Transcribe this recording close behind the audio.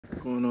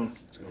going on?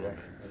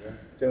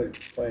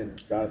 Jalen, playing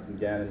Jonathan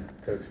Gannon,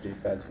 coach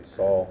defense, you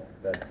saw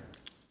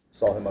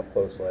him up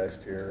close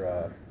last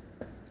year.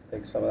 I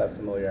think some of that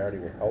familiarity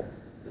will help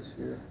this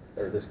year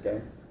or this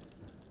game.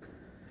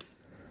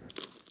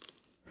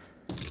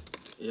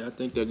 Yeah, I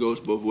think that goes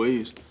both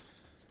ways.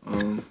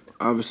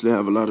 Obviously, I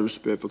have a lot of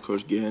respect for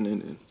Coach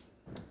Gannon and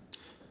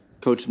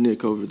Coach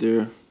Nick over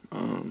there.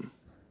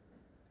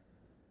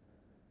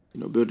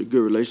 Built a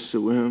good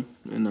relationship with him,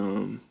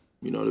 and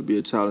to be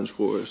a challenge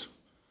for us.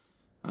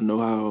 I know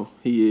how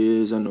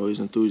he is. I know his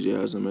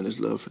enthusiasm and his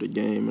love for the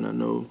game, and I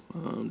know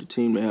the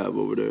team they have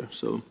over there.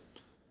 So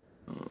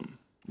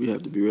we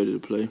have to be ready to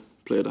play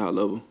at a high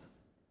level.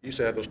 You used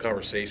to have those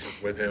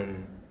conversations with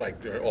him, like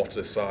off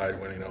to the side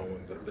when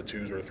the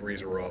twos or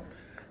threes are up.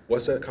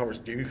 What's that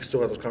conversation? Do you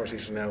still have those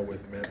conversations now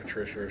with Matt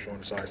Patricia or on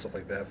the side, stuff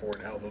like that, for it?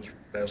 And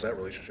how's that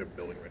relationship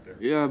building right there?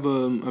 Yeah,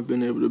 I've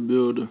been able to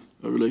build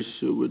a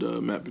relationship with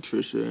Matt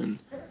Patricia and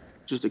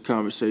just the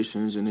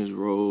conversations and his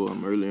role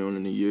early on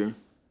in the year.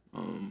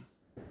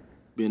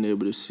 Being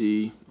able to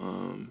see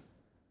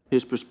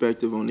his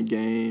perspective on the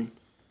game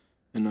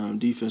and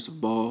defensive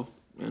ball,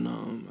 and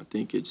I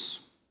think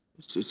it's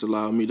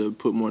allowed me to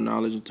put more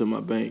knowledge into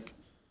my bank.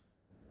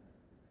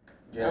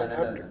 Jalen, I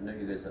know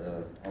you guys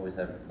always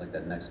have like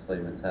that next play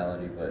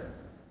mentality, but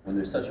when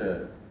there's such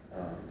a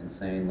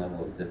insane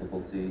level of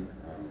difficulty,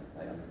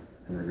 like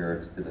in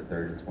regards to the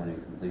 3rd and 20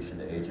 completion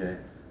to AJ,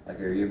 like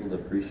are you able to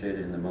appreciate it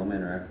in the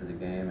moment or after the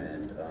game?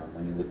 And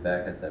when you look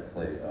back at that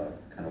play,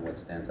 kind of what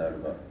stands out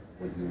about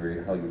how you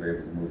were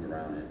able to move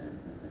around and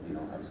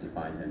obviously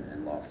find him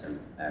and loft him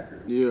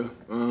accurately. Yeah,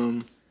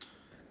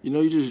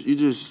 you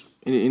just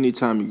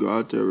anytime you go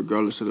out there,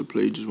 regardless of the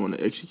play, you just want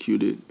to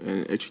execute it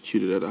and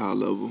execute it at a high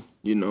level.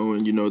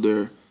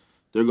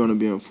 There are going to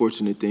be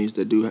unfortunate things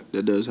that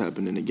does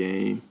happen in the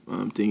game,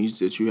 things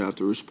that you have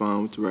to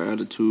respond with the right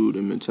attitude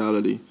and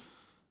mentality.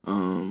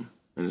 And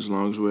as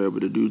long as we're able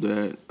to do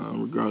that,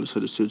 regardless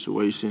of the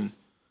situation,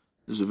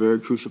 it's a very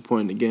crucial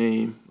point in the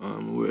game.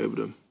 We're able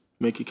to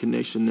make a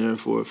connection there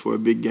for a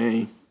big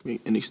game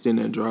and extend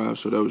that drive.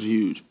 So that was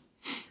huge.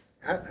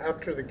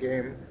 After the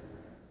game,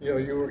 you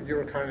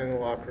were kind of in the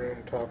locker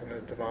room talking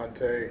to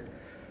Devontae,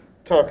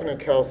 talking to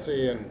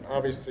Kelsey, and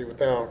obviously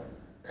without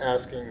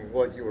asking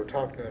what you were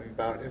talking to them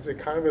about, is it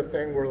kind of a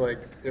thing where like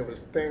it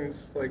was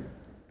things that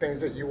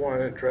you wanted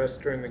to address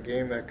during the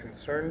game that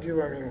concerned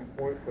you? I mean,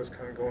 what was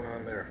kind of going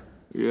on there?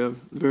 Yeah,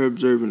 very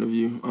observant of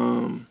you.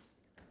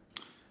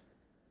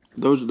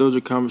 Those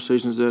are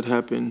conversations that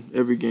happen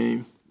every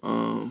game.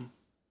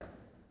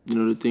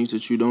 The things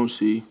that you don't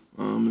see,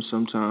 and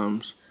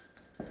sometimes,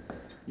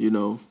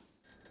 people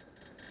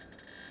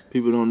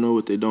don't know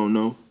what they don't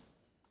know.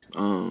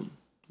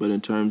 But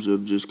in terms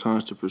of just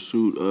constant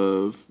pursuit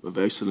of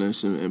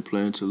excellence and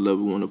playing to the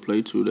level we want to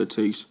play to, that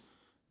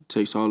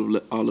takes all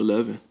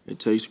 11. It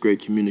takes great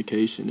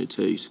communication. It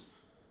takes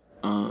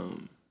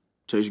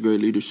great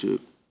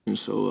leadership. And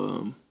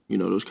so,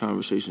 those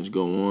conversations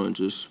go on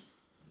just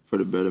for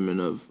the betterment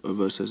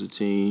of us as a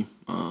team,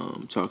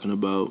 talking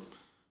about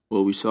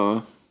what we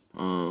saw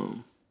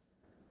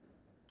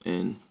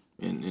and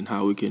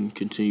how we can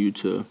continue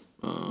to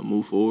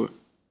move forward.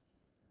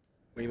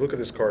 When you look at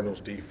this Cardinals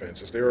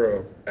defense, is there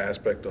a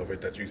aspect of it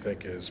that you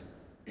think is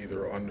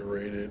either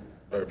underrated,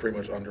 or pretty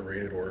much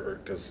underrated, or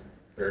because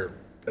they're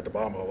at the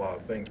bottom of a lot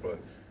of things, but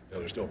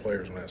there's still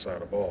players on that side of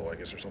the ball? Like,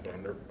 is there something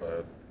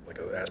like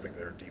an aspect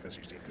of their defense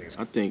you think things?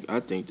 I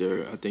think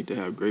they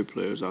have great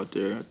players out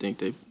there. I think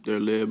they're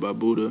led by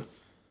Buddha,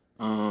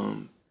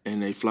 and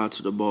they fly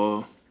to the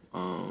ball,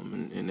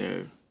 and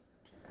they're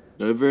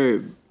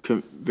very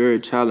very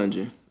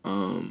challenging,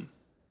 and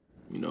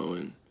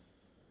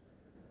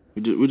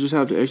we just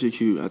have to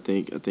execute. I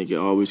think it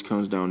always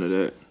comes down to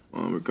that,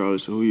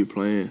 regardless of who you're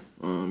playing.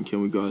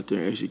 Can we go out there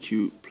and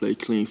execute, play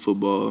clean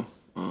football,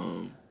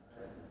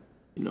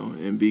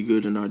 and be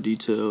good in our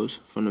details,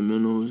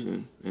 fundamentals,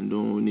 and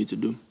doing what we need to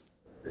do.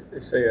 They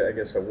say, I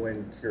guess, a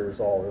win cures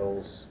all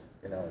ills.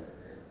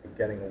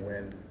 Getting a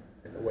win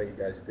in the way you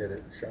guys did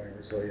it, showing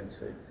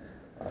resiliency.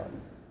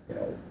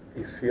 Do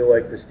you feel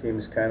like this team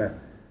is kind of,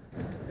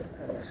 I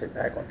don't want to say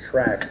back on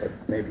track, but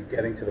maybe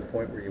getting to the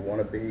point where you want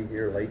to be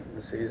here late in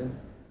the season?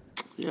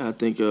 Yeah, I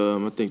think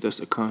that's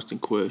a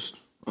constant quest.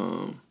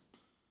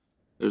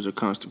 There's a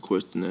constant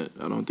quest in that.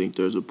 I don't think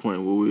there's a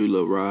point where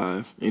we'll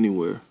arrive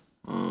anywhere.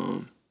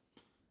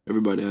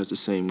 Everybody has the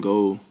same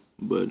goal,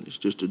 but it's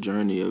just a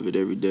journey of it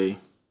every day.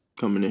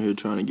 Coming in here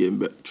trying to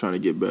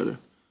get better.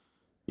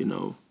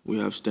 We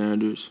have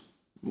standards.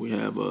 We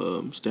have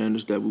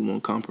standards that we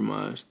won't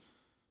compromise,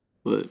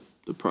 but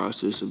the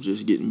process of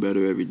just getting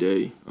better every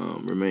day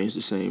remains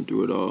the same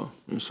through it all.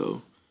 And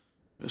so,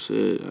 I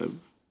said,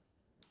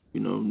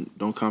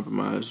 don't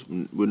compromise.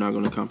 We're not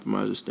going to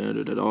compromise the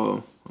standard at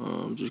all.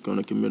 We're just going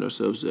to commit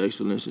ourselves to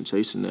excellence and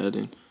chasing that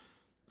and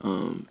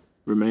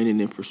remaining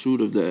in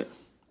pursuit of that,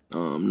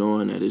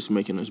 knowing that it's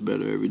making us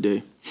better every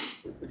day.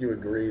 Would you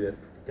agree that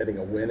getting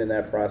a win in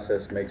that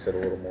process makes it a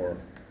little more,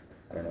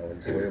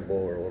 enjoyable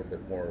or a little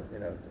bit more,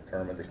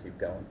 determined to keep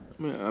going?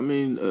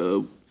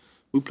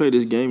 we play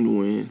this game to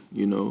win.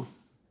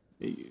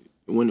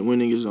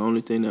 Winning is the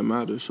only thing that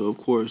matters. So of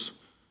course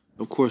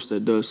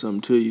that does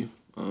something to you.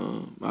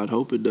 I'd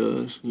hope it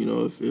does.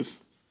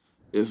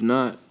 If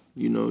not,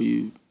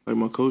 you like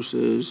my coach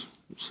says,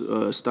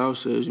 Stout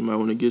says, you might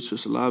want to get your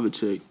saliva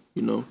checked.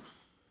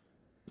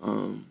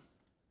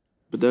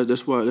 But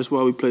that's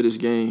why we play this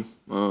game.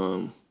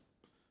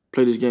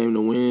 Play this game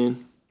to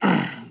win.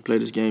 Play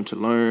this game to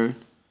learn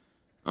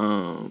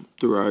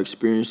through our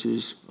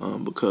experiences,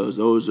 because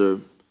those are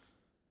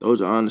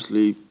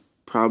honestly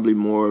probably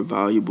more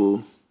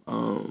valuable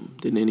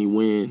than any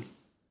win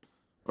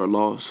or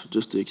loss.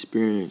 Just the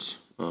experience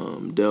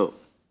dealt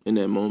in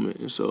that moment,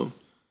 and so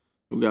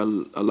we've got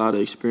a lot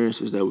of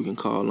experiences that we can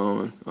call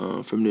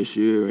on from this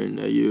year, and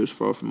that year is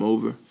far from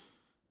over.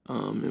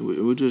 And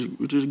we're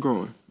just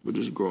growing. We're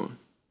just growing.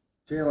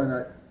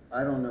 Jalen,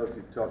 I don't know if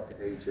you've talked to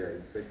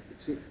AJ, but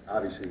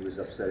obviously he was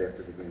upset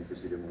after the game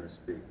because he didn't want to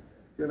speak.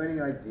 Do you have any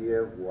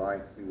idea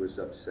why he was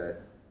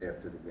upset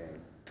after the game?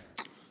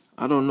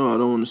 I don't know. I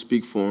don't want to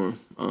speak for him.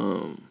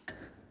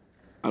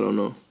 I don't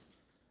know.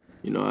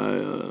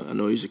 I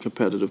know he's a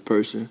competitive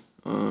person.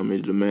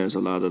 He demands a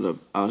lot out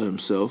of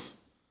himself,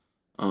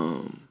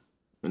 and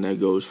that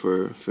goes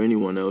for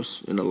anyone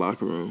else in the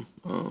locker room.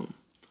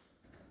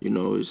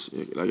 It's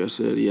like I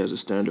said, he has a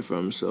standard for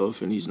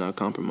himself, and he's not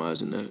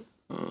compromising that.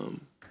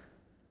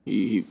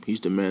 He's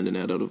demanding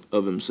that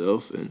of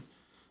himself, and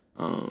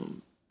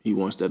he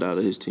wants that out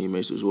of his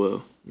teammates as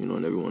well,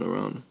 and everyone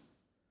around him.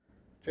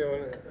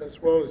 Jalen,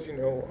 as well as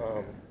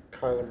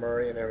Kyler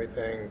Murray and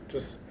everything,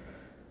 just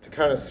to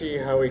kind of see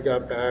how he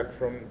got back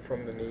from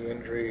the knee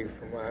injury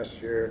from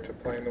last year to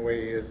playing the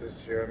way he is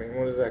this year. I mean,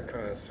 what does that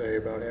kind of say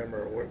about him,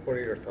 or what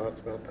are your thoughts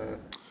about that?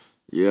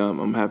 Yeah,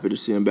 I'm happy to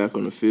see him back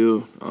on the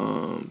field.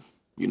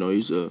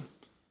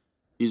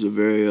 He's a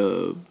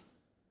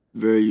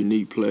very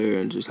unique player,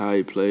 and just how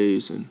he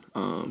plays, and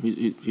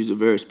he's a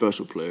very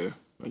special player.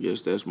 I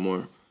guess that's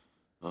more.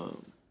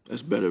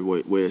 That's a better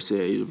way to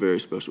say it. He's a very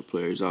special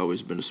player. He's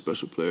always been a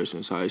special player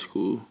since high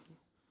school,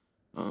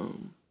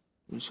 and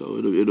so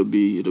it'll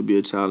be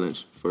a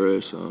challenge for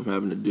us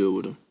having to deal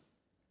with him.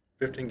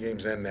 15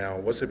 games in now,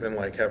 what's it been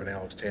like having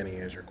Alex Tanny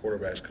as your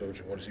quarterback's coach,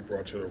 and what has he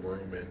brought to the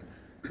room, and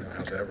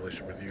how's that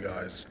relationship with you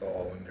guys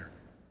all in there?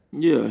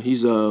 Yeah,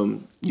 he's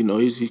kind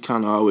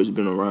of always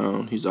been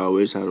around. He's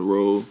always had a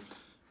role.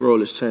 Role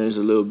has changed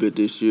a little bit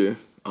this year,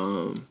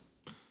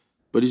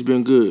 but he's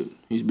been good.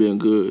 He's been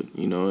good,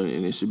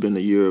 and it's been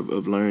a year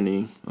of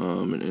learning,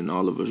 and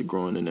all of us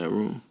growing in that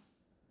room.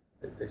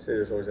 They say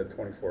there's always a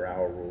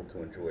 24-hour rule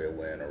to enjoy a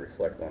win or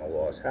reflect on a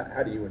loss.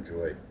 How do you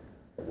enjoy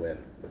a win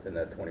within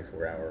that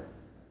 24-hour?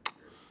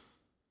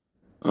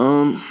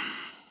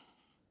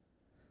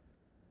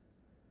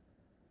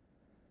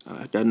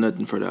 I got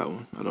nothing for that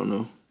one. I don't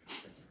know.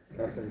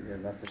 Nothing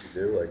to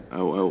do. I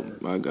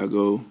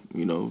go,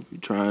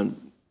 try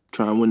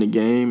and win the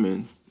game,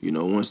 and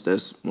once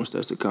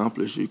that's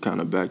accomplished, you're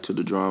kind of back to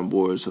the drawing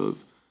boards of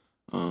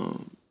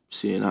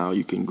seeing how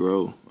you can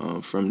grow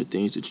from the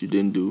things that you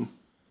didn't do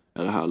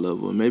at a high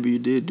level, and maybe you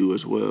did do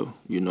as well.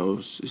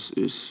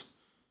 It's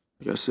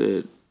like I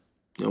said,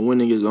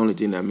 winning is the only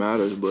thing that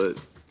matters, but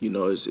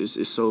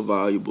it's so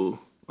valuable.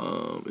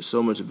 It's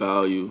so much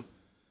value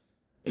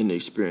in the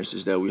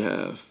experiences that we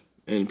have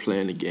in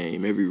playing the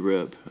game, every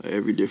rep,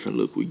 every different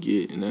look we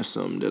get, and that's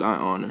something that I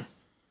honor.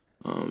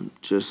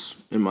 Just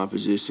in my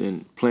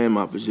position, playing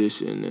my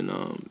position,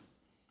 and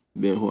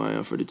being who I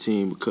am for the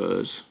team,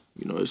 because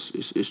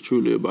it's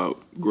truly about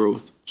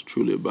growth. It's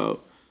truly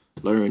about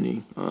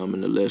learning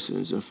and the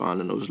lessons, and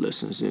finding those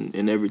lessons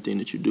in everything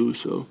that you do.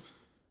 So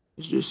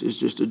it's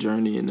just a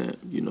journey in that,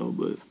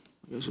 But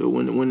like I said,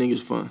 winning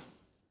is fun.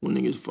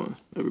 Winning is fun.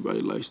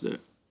 Everybody likes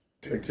that.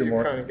 Do you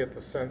kind of get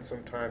the sense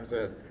sometimes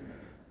that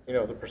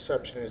the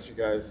perception is you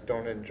guys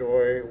don't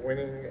enjoy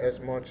winning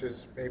as much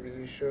as maybe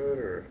you should,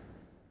 or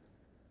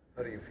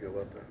how do you feel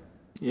about that?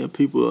 Yeah,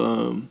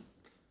 people.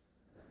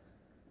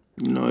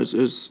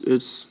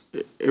 It's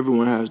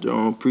everyone has their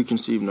own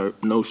preconceived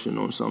notion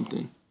on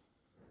something,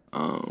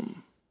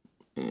 and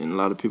a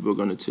lot of people are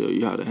going to tell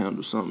you how to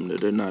handle something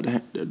that they're not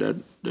they're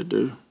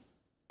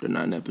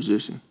not in that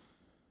position.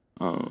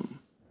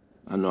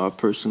 I know I've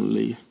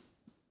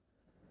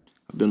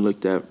been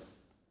looked at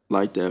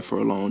like that for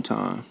a long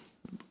time,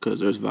 because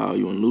there's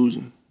value in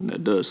losing, and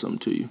that does something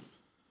to you.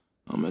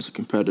 As a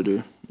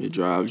competitor, it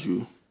drives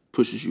you,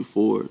 pushes you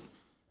forward.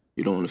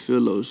 You don't want to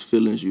feel those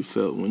feelings you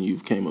felt when you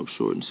came up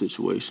short in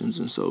situations,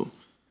 and so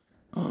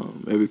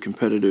every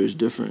competitor is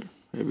different.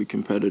 Every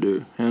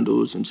competitor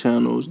handles and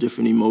channels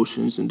different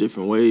emotions in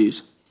different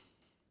ways,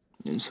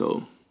 and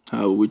so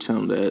however we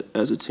channel that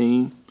as a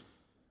team,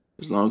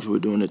 as long as we're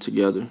doing it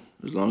together,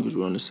 as long as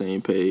we're on the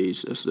same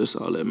page, that's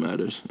all that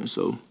matters. And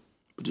so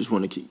we just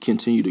want to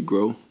continue to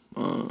grow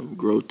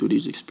through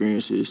these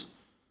experiences,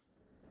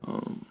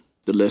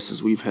 the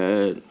lessons we've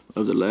had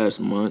of the last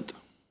month,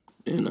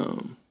 and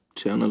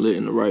channel it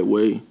in the right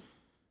way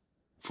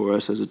for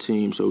us as a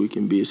team, so we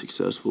can be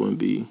successful and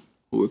be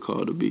who we're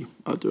called to be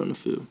out there on the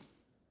field.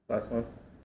 Last one.